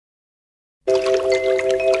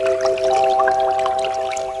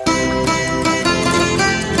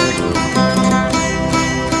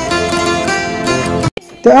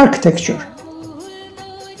The architecture.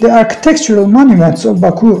 The architectural monuments of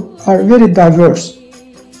Baku are very diverse.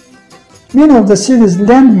 Many of the city's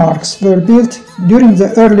landmarks were built during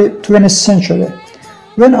the early 20th century,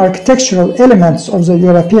 when architectural elements of the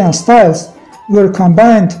European styles were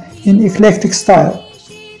combined in eclectic style.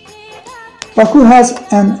 Baku has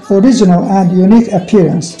an original and unique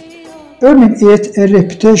appearance, earning it a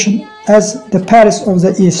reputation as the Paris of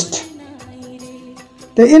the East.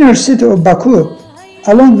 The inner city of Baku,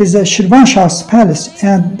 along with the Shirvanshah's Palace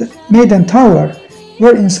and the Maiden Tower,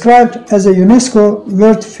 were inscribed as a UNESCO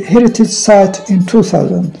World Heritage Site in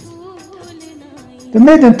 2000. The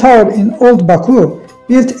Maiden Tower in Old Baku,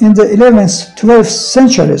 built in the 11th–12th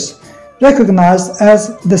centuries, recognized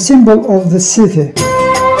as the symbol of the city.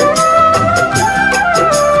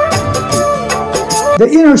 The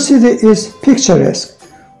inner city is picturesque,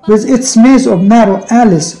 with its maze of narrow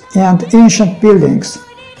alleys and ancient buildings.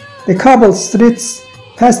 The cobbled streets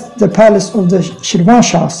past the palace of the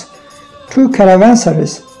Shirvanshahs, two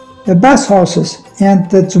caravansaries, the bathhouses, and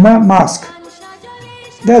the Juma Mosque.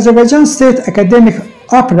 The Azerbaijan State Academic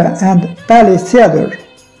Opera and Ballet Theatre,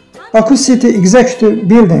 Baku City Executive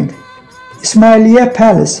Building, Ismailiya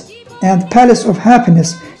Palace, and Palace of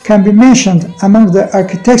Happiness can be mentioned among the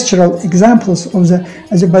architectural examples of the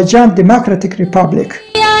Azerbaijan Democratic Republic.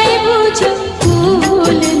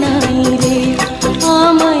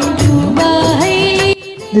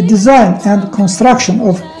 The design and construction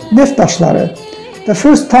of Neftaşları, the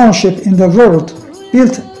first township in the world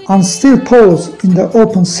built on steel poles in the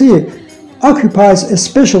open sea, occupies a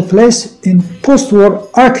special place in post-war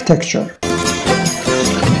architecture.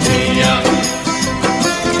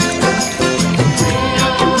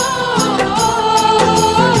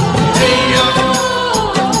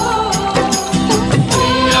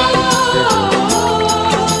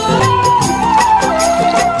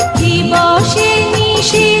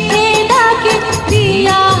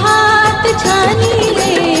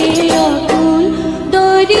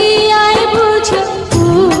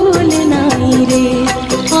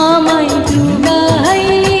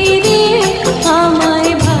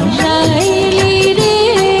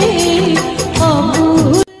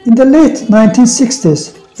 In the late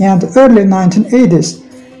 1960s and early 1980s,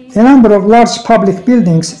 a number of large public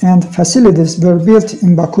buildings and facilities were built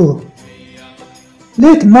in Baku.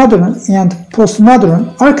 Late modern and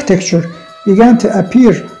postmodern architecture began to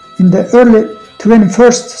appear in the early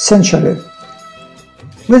 21st century.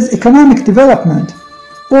 With economic development,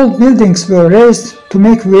 old buildings were raised to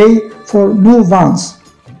make way for new ones.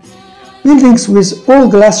 Buildings with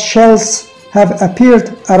all-glass shells have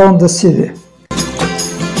appeared around the city.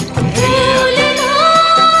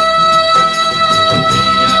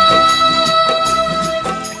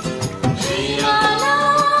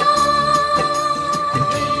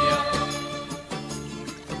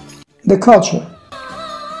 The culture.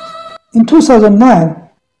 In 2009,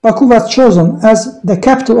 Baku was chosen as the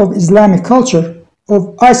capital of Islamic culture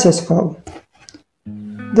of ISESCO.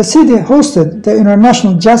 The city hosted the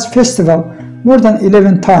International Jazz Festival more than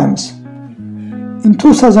 11 times. In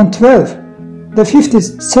 2012, the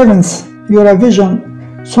 57th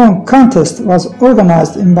Eurovision Song Contest was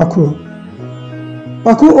organized in Baku.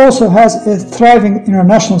 Baku also has a thriving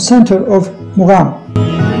international center of Mugham.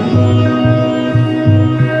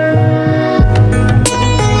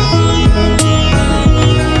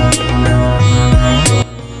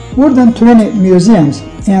 More than 20 museums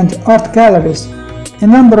and art galleries, a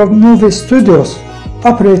number of movie studios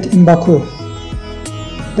operate in Baku.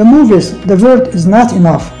 The movies The World Is Not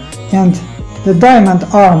Enough and The Diamond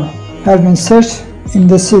Arm have been set in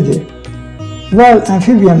the city, while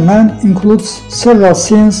Amphibian Man includes several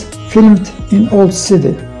scenes filmed in Old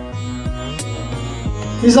City.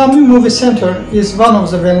 Nizami Movie Center is one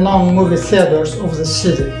of the well-known movie theaters of the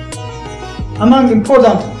city. Among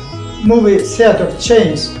important movie theater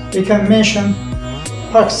chains, we can mention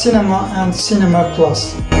Park Cinema and Cinema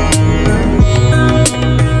Plus.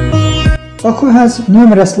 Baku has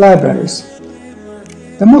numerous libraries.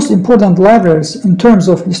 The most important libraries in terms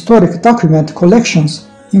of historic document collections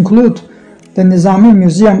include the Nizami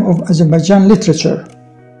Museum of Azerbaijan Literature,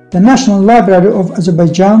 the National Library of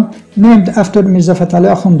Azerbaijan named after Mirza Fatali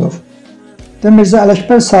Akhundov, the Mirza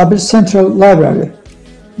Alekber Sabir Central Library,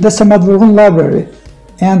 the Samad Vurgun Library,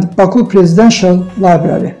 and Baku Presidential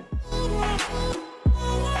Library.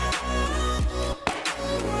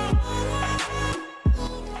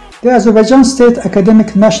 The Azerbaijan State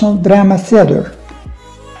Academic National Drama Theatre,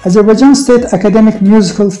 Azerbaijan State Academic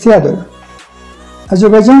Musical Theatre,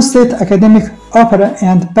 Azerbaijan State Academic Opera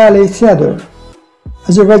and Ballet Theatre,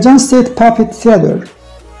 Azerbaijan State Puppet Theatre,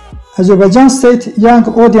 Azerbaijan State Young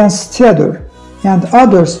Audience Theatre, and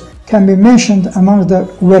others can be mentioned among the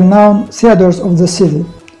well-known theatres of the city.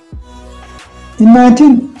 In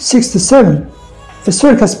 1967, a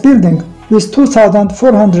circus building with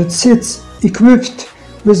 2,400 seats equipped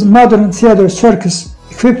with modern theatre circus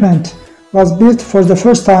equipment was built for the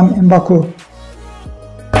first time in Baku.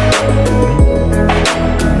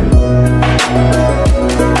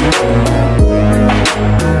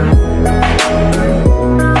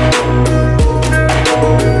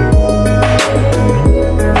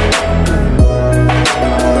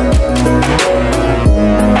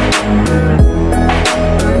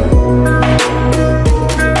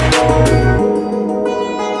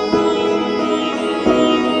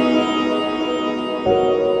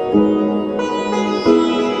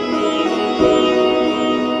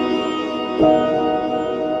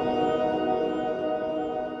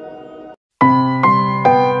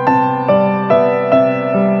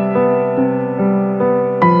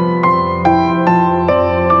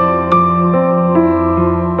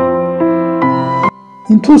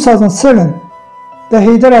 In 2007, the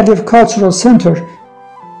Heydar Aliyev Cultural Center,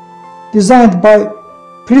 designed by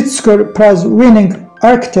Pritzker Prize-winning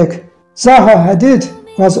architect Zaha Hadid,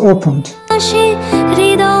 was opened.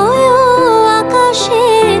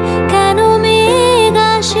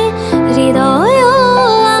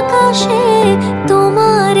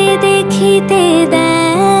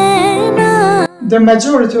 The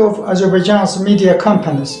majority of Azerbaijan's media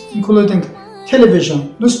companies, including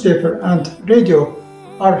television, newspaper, and radio,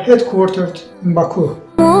 are headquartered in Baku.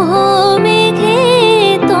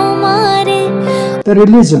 The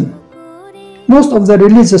religion. Most of the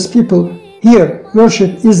religious people here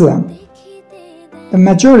worship Islam. The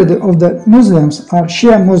majority of the Muslims are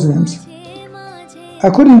Shia Muslims.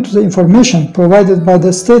 According to the information provided by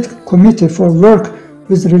the State Committee for Work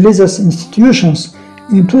with Religious Institutions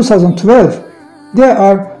in 2012, there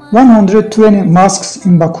are 120 mosques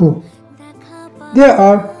in Baku. There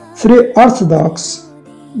are 3 Orthodox,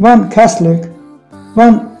 1 Catholic,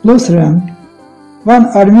 1 Lutheran, 1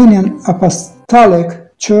 Armenian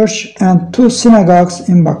Apostolic Church, and 2 synagogues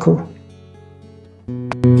in Baku.